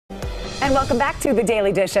And welcome back to The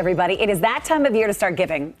Daily Dish, everybody. It is that time of year to start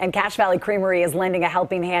giving, and Cache Valley Creamery is lending a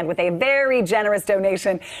helping hand with a very generous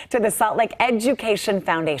donation to the Salt Lake Education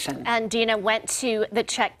Foundation. And Dina went to the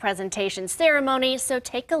check presentation ceremony, so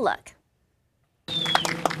take a look.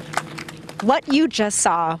 What you just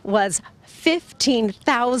saw was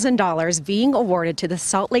 $15,000 being awarded to the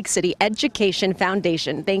Salt Lake City Education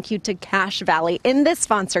Foundation. Thank you to Cache Valley. In this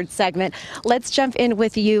sponsored segment, let's jump in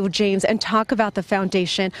with you, James, and talk about the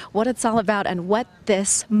foundation, what it's all about, and what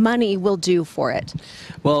this money will do for it.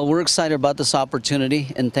 Well, we're excited about this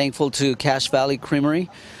opportunity and thankful to Cache Valley Creamery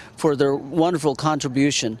for their wonderful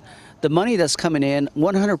contribution. The money that's coming in,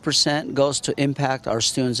 100% goes to impact our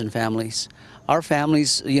students and families. Our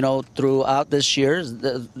families, you know, throughout this year,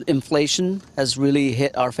 the inflation has really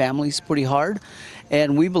hit our families pretty hard.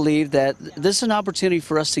 And we believe that this is an opportunity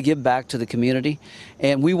for us to give back to the community.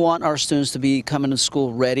 And we want our students to be coming to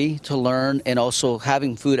school ready to learn and also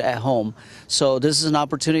having food at home. So this is an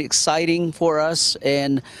opportunity exciting for us,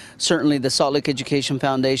 and certainly the Salt Lake Education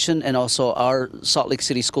Foundation and also our Salt Lake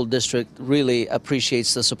City School District really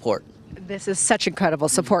appreciates the support. This is such incredible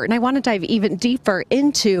support, and I want to dive even deeper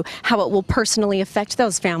into how it will personally affect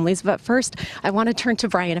those families. But first, I want to turn to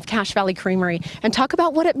Brian of Cache Valley Creamery and talk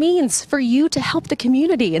about what it means for you to help the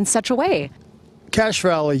community in such a way. Cache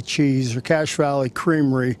Valley Cheese, or Cache Valley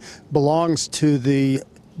Creamery, belongs to the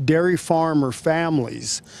dairy farmer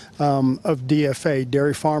families of DFA,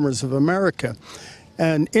 Dairy Farmers of America.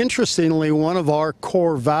 And interestingly, one of our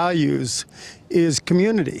core values is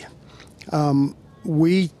community.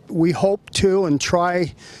 We hope to and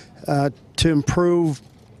try to improve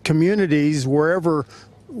communities wherever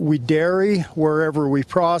we dairy, wherever we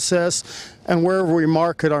process, and wherever we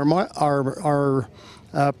market our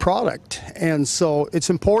product. And so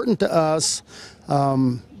it's important to us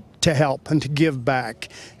to help and to give back.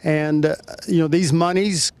 And you know, these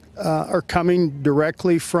monies are coming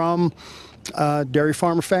directly from dairy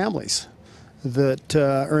farmer families that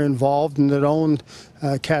are involved and that own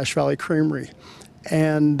Cache Valley Creamery.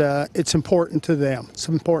 And it's important to them. It's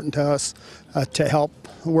important to us to help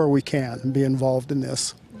where we can and be involved in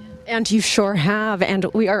this. And you sure have, and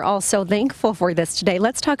we are all so thankful for this today.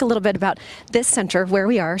 Let's talk a little bit about this center, where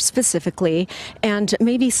we are specifically, and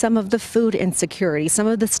maybe some of the food insecurity, some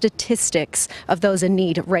of the statistics of those in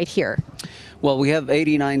need right here. Well, we have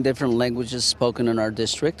 89 different languages spoken in our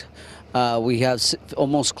district. We have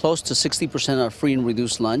almost close to 60% of free and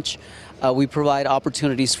reduced lunch. We provide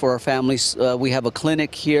opportunities for our families. We have a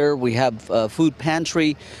clinic here. We have a food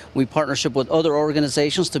pantry. We partnership with other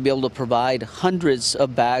organizations to be able to provide hundreds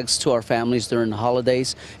of bags to our families during the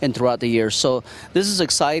holidays and throughout the year. So this is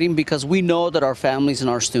exciting because we know that our families and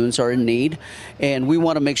our students are in need, and we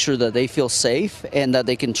want to make sure that they feel safe and that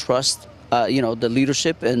they can trust you know, the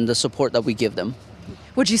leadership and the support that we give them.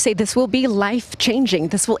 Would you say this will be life-changing?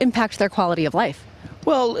 This will impact their quality of life?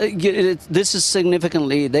 Well, this is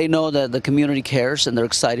significantly, they know that the community cares and they're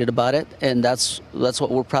excited about it, and that's what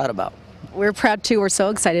we're proud about. We're proud too. We're so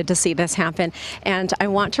excited to see this happen. And I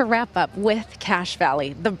want to wrap up with Cache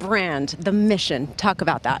Valley, the brand, the mission. Talk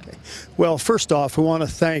about that. Well, first off, we want to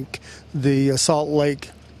thank the Salt Lake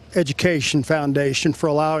Education Foundation for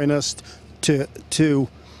allowing us to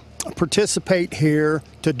participate here,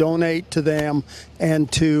 to donate to them,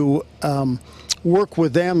 and to work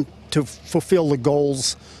with them to fulfill the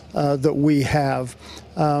goals that we have.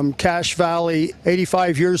 Cache Valley,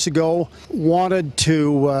 85 years ago, wanted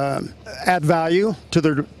to add value to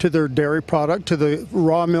their dairy product, to the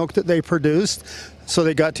raw milk that they produced. So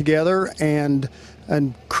they got together and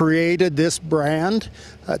created this brand.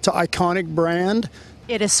 It's an iconic brand.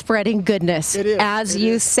 It is spreading goodness, as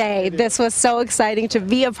you say. This was so exciting to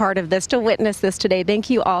be a part of this, to witness this today. Thank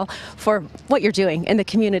you all for what you're doing in the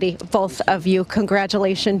community, both of you.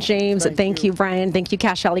 Congratulations, James. Thank you, Brian. Thank you,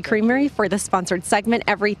 Cache Valley Creamery, for the sponsored segment.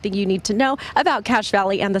 Everything you need to know about Cache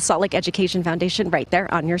Valley and the Salt Lake Education Foundation right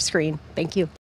there on your screen. Thank you.